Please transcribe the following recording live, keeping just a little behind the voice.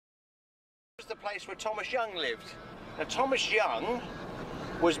This is the place where Thomas Young lived. Now Thomas Young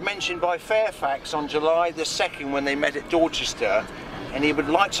was mentioned by Fairfax on July the 2nd when they met at Dorchester, and he would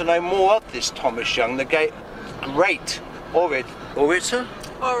like to know more of this Thomas Young, the great orator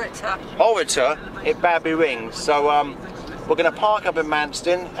at Babby Ring. So we're going to park up in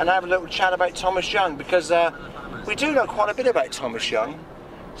Manston and have a little chat about Thomas Young, because we do know quite a bit about Thomas Young.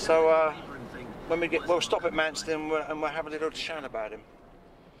 So when we'll stop at Manston and we'll have a little chat about him.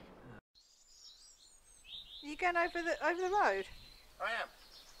 Are you going over the road? I am.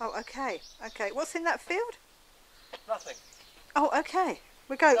 Oh, okay. Okay. What's in that field? Nothing. Oh, okay.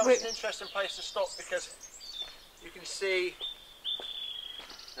 We go. That was an interesting place to stop because you can see.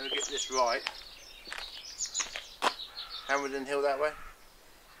 Let me get this right. Hamilton Hill that way.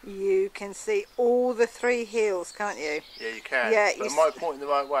 You can see all the 3 hills, can't you? Yeah, you can. Yeah. But am I pointing the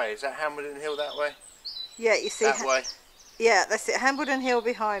right way? Is that Hamilton Hill that way? Yeah, you see. That way. Yeah, that's it. Hambledon Hill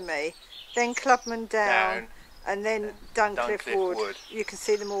behind me, then Clubmen down. And then Duncliffe Wood. You can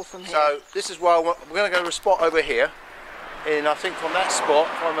see them all from here. So this is where we're going to go to a spot over here, and I think from that spot,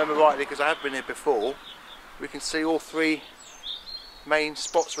 if I remember rightly, because I have been here before, we can see all 3 main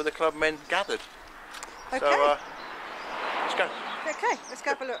spots where the clubmen gathered. Okay. So let's go. Okay, let's go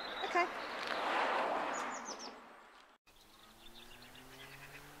have a look. Okay.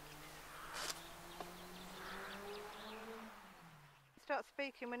 Start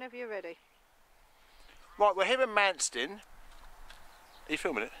speaking whenever you're ready. Right, we're here in Manston. Are you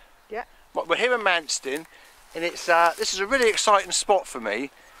filming it? Yeah. Right, we're here in Manston, and it's this is a really exciting spot for me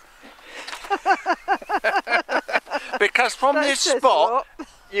because from this spot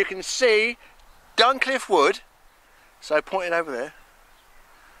you can see Duncliffe Wood. So pointing over there.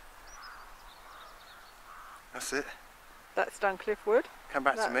 That's it. That's Duncliffe Wood. Come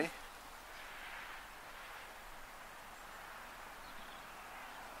back to me.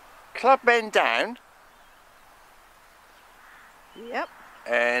 Clubmen down. Yep.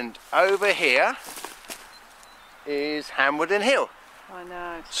 And over here is Hambledon Hill. I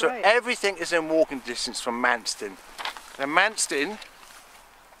know. So great. Everything is in walking distance from Manston. Now Manston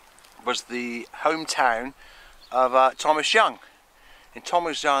was the hometown of Thomas Young, and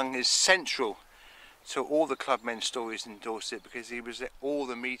Thomas Young is central to all the clubmen stories in Dorset because he was at all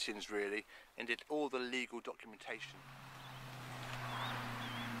the meetings really and did all the legal documentation.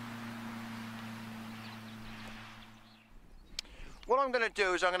 What I'm going to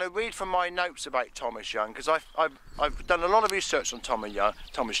do is I'm going to read from my notes about Thomas Young, because I've done a lot of research on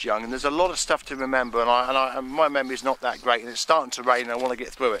Thomas Young, and there's a lot of stuff to remember, and my memory's not that great, and it's starting to rain and I want to get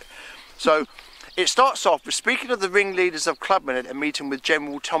through it. So it starts off with speaking of the ringleaders of Clubmen at a meeting with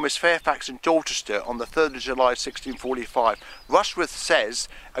General Thomas Fairfax in Dorchester on the 3rd of July 1645. Rushworth says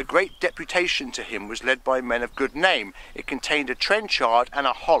a great deputation to him was led by men of good name. It contained a Trenchard and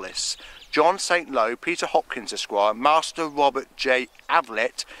a Hollis, John St. Low, Peter Hopkins Esquire, Master Robert J.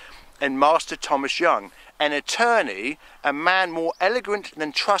 Avlet, and Master Thomas Young, an attorney, a man more elegant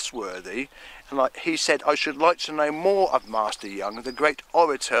than trustworthy, and like he said, I should like to know more of Master Young, the great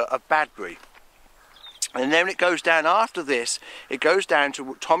orator of Badbury. And then it goes down after this, it goes down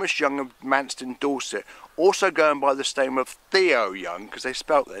to Thomas Young of Manston, Dorset, also going by the name of Theo Young, because they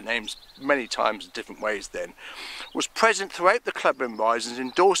spelt their names many times in different ways then, was present throughout the Clubmen risings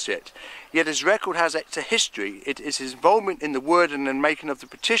in Dorset. Yet his record has extra history. It is his involvement in the wording and making of the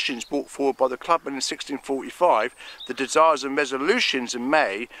petitions brought forward by the Clubmen in 1645, the desires and resolutions in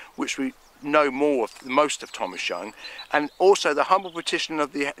May, which we know most of Thomas Young, and also the humble petition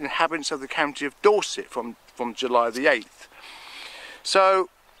of the inhabitants of the county of Dorset from July the 8th. So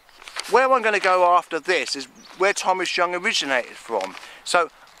where I'm going to go after this is where Thomas Young originated from.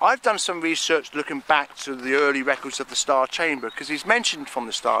 So I've done some research looking back to the early records of the Star Chamber, because he's mentioned from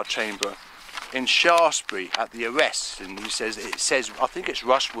the Star Chamber in Shaftesbury at the arrest, and it says I think it's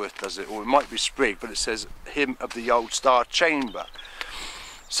Rushworth does it, or it might be Sprigg, but it says him of the old Star Chamber.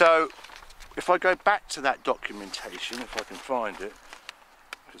 So if I go back to that documentation, if I can find it,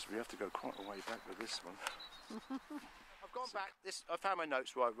 because we have to go quite a way back with this one. I've gone back, I found my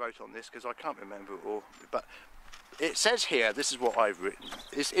notes where I wrote on this because I can't remember it all, but it says here, this is what I've written,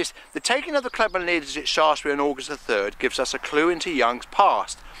 it's the taking of the Clubmen leaders at Shaftesbury on August the 3rd gives us a clue into Young's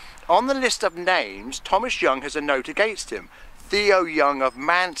past. On the list of names, Thomas Young has a note against him, Theo Young of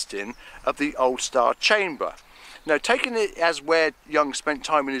Manston of the Old Star Chamber. Now, taking it as where Young spent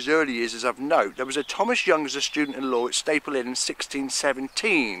time in his early years is of note, there was a Thomas Young as a student in law at Staple Inn in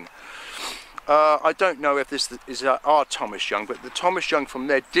 1617. I don't know if this is our Thomas Young, but the Thomas Young from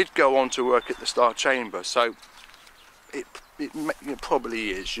there did go on to work at the Star Chamber, so it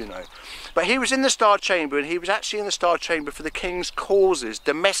probably is, you know. But he was in the Star Chamber, and he was actually in the Star Chamber for the King's causes,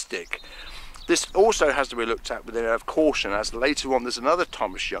 domestic. This also has to be looked at with an air of caution, as later on there's another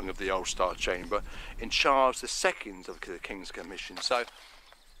Thomas Young of the Old Star Chamber in Charles II of the King's Commission. So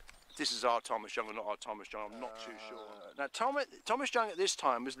this is our Thomas Young or not our Thomas Young, I'm not too sure. Now Thomas Young at this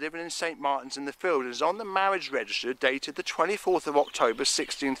time was living in St Martin's in the Field and is on the marriage register dated the 24th of October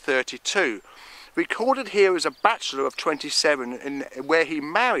 1632. Recorded here as a bachelor of 27, where he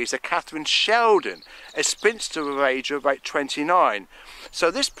marries a Katherine Sheldon, a spinster of age of about 29.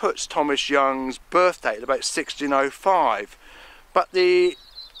 So this puts Thomas Young's birth date at about 1605. But Katherine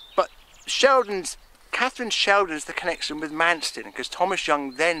Sheldon's the connection with Manston, because Thomas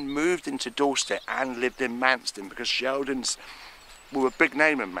Young then moved into Dorset and lived in Manston, because Sheldons were a big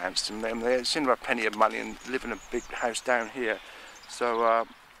name in Manston. They seemed to have plenty of money and live in a big house down here. So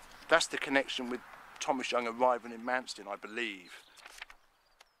that's the connection with Thomas Young arriving in Manston, I believe.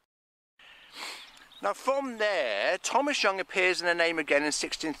 Now from there, Thomas Young appears in a name again in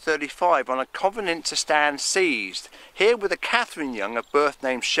 1635 on a covenant to stand seized. Here with a Katherine Young, a birth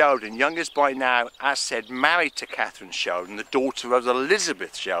named Sheldon. Young is by now, as said, married to Katherine Sheldon, the daughter of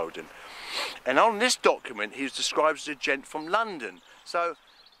Elizabeth Sheldon. And on this document, he's described as a gent from London. So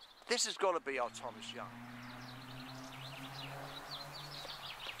this has got to be our Thomas Young.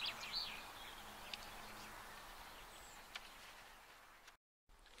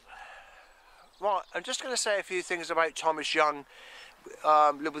 Right, I'm just going to say a few things about Thomas Young,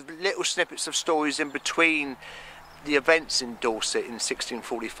 with little snippets of stories in between the events in Dorset in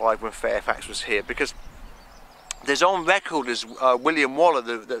 1645 when Fairfax was here, because there's on record as William Waller,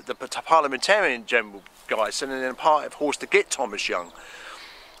 the parliamentarian general guy, sending in a party of horse to get Thomas Young.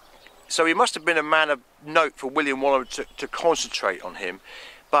 So he must have been a man of note for William Waller to concentrate on him,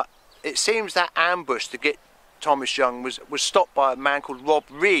 but it seems that ambush to get Thomas Young was stopped by a man called Rob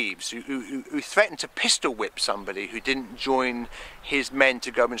Reeves, who threatened to pistol whip somebody who didn't join his men to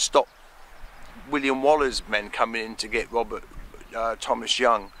go and stop William Waller's men coming in to get Thomas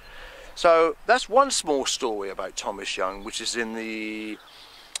Young. So that's one small story about Thomas Young, which is in the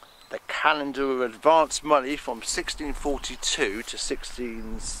calendar of advance money from 1642 to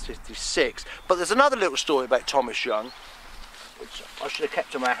 1656. But there's another little story about Thomas Young, which I should have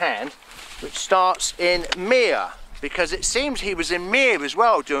kept in my hand, which starts in Mere, because it seems he was in Mere as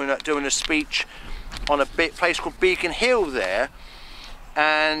well doing a speech on a place called Beacon Hill there.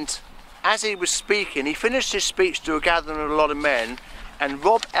 And as he was speaking, he finished his speech to a gathering of a lot of men, and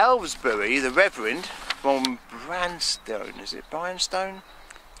Rob Elvesbury, the Reverend from Branstone, is it Bryanstone?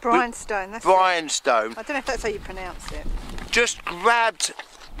 Bryanstone, that's Bryanstone. I don't know if that's how you pronounce it. Just grabbed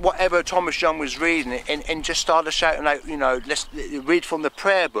whatever Thomas Young was reading and just started shouting out, you know, let's read from the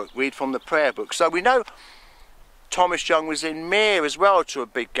prayer book, read from the prayer book. So we know Thomas Young was in Mere as well to a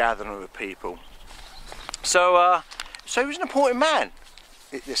big gathering of people. So he was an important man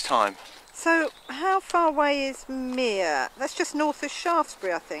at this time. So how far away is Mere? That's just north of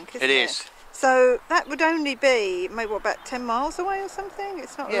Shaftesbury, I think, isn't it? It is. So that would only be maybe what, about 10 miles away or something?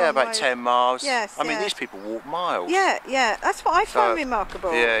 It's not. Yeah, about 10 miles. Yes. I mean, these people walk miles. Yeah, yeah. That's what I find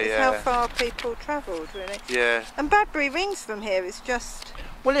remarkable. Yeah, is yeah. how far people travelled, really. Yeah. And Badbury Rings from here is just.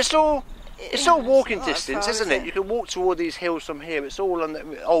 Well, it's all walking not distance, far, isn't is it? You can walk to all these hills from here. It's all on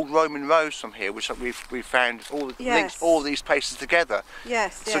the old Roman roads from here, which we've found links all these places together.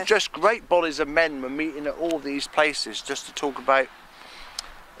 Yes. So yes. just great bodies of men were meeting at all these places just to talk about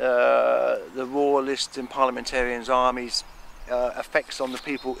the royalists and parliamentarians' armies' effects on the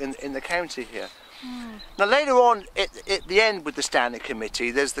people in the county here. Now later on, at the end with the Standing Committee,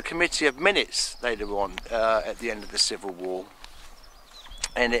 there's the Committee of Minutes later on at the end of the Civil War,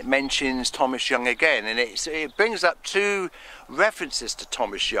 and it mentions Thomas Young again, and it brings up two references to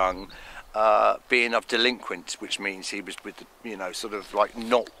Thomas Young being of delinquent, which means he was with the, you know, sort of like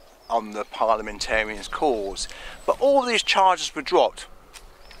not on the parliamentarians' cause, but all these charges were dropped.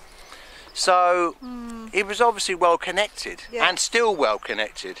 So he was obviously well connected, and still well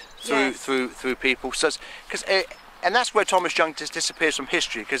connected through people. So, and that's where Thomas Young just disappears from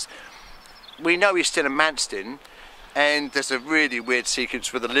history, because we know he's still in Manston, and there's a really weird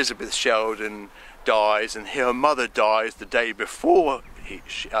sequence with Elizabeth Sheldon dies, and her mother dies the day before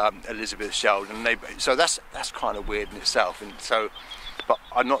Elizabeth Sheldon. So that's kind of weird in itself, and so. But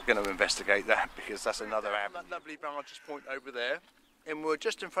I'm not going to investigate that, because that's another avenue. That lovely barges point over there. And we're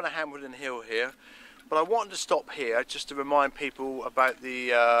just in front of Hambledon Hill here, but I wanted to stop here just to remind people about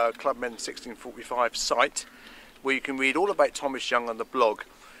the Clubmen 1645 site, where you can read all about Thomas Young on the blog.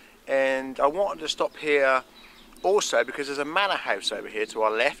 And I wanted to stop here also because there's a manor house over here to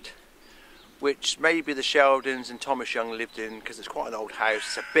our left, which maybe the Sheldons and Thomas Young lived in, because it's quite an old house.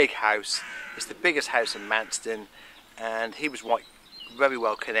 It's a big house. It's the biggest house in Manston, and he was very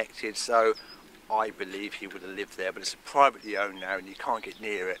well connected. So I believe he would have lived there, but it's privately owned now and you can't get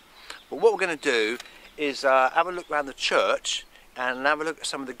near it. But what we're going to do is have a look around the church and have a look at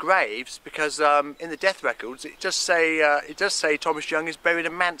some of the graves, because in the death records it does say Thomas Young is buried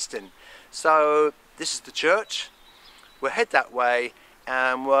in Manston. So this is the church. We'll head that way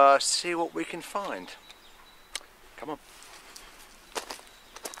and we'll see what we can find. Come on.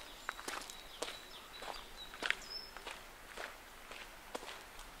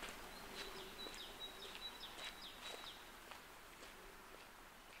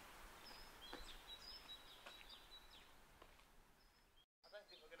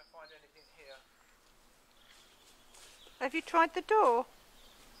 Have you tried the door?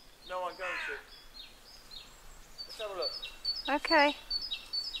 No, I'm going to. Let's have a look. Okay.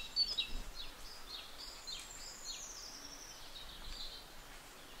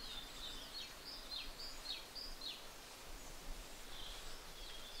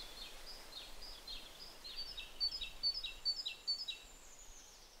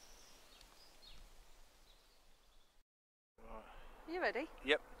 Are you ready?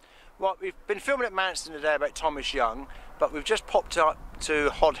 Yep. Well, we've been filming at Manston today about Thomas Young, but we've just popped up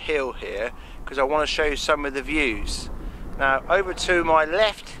to Hod Hill here because I want to show you some of the views. Now, over to my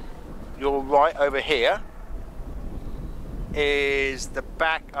left, your right over here, is the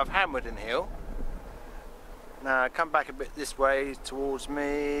back of Hampden Hill. Now, come back a bit this way towards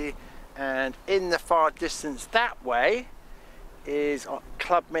me, and in the far distance that way is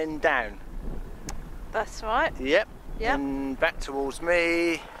Clubmen Down. That's right. Yep. Yep. And back towards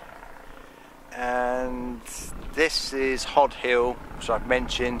me. And this is Hod Hill, which I've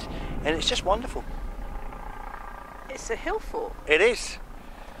mentioned, and it's just wonderful. It's a hill fort. It is,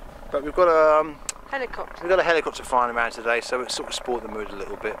 but we've got a helicopter. We've got a helicopter flying around today, so it sort of spoiled the mood a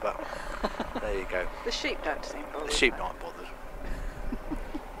little bit. But there you go. The sheep don't seem bothered. The sheep aren't bothered.